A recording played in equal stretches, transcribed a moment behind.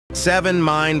7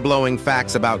 mind-blowing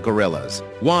facts about gorillas.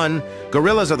 1.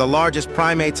 Gorillas are the largest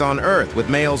primates on Earth, with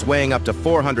males weighing up to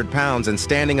 400 pounds and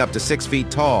standing up to 6 feet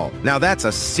tall. Now that's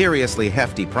a seriously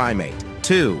hefty primate.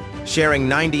 2. Sharing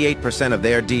 98% of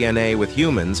their DNA with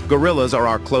humans, gorillas are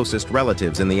our closest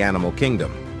relatives in the animal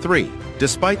kingdom. 3.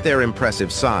 Despite their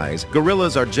impressive size,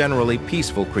 gorillas are generally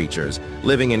peaceful creatures,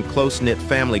 living in close-knit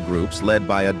family groups led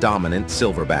by a dominant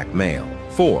silverback male.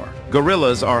 4.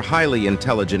 Gorillas are highly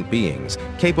intelligent beings,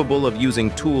 capable of using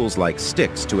tools like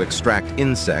sticks to extract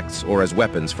insects or as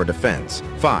weapons for defense.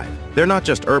 5. They're not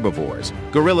just herbivores.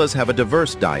 Gorillas have a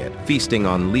diverse diet, feasting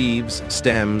on leaves,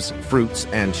 stems, fruits,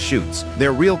 and shoots.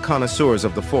 They're real connoisseurs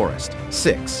of the forest.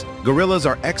 6. Gorillas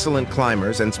are excellent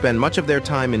climbers and spend much of their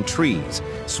time in trees,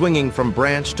 swinging from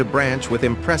branch to branch with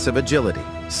impressive agility.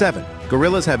 7.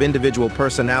 Gorillas have individual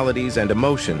personalities and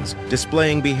emotions,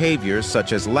 displaying behaviors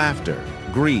such as laughter,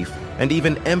 grief, and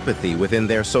even empathy within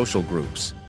their social groups.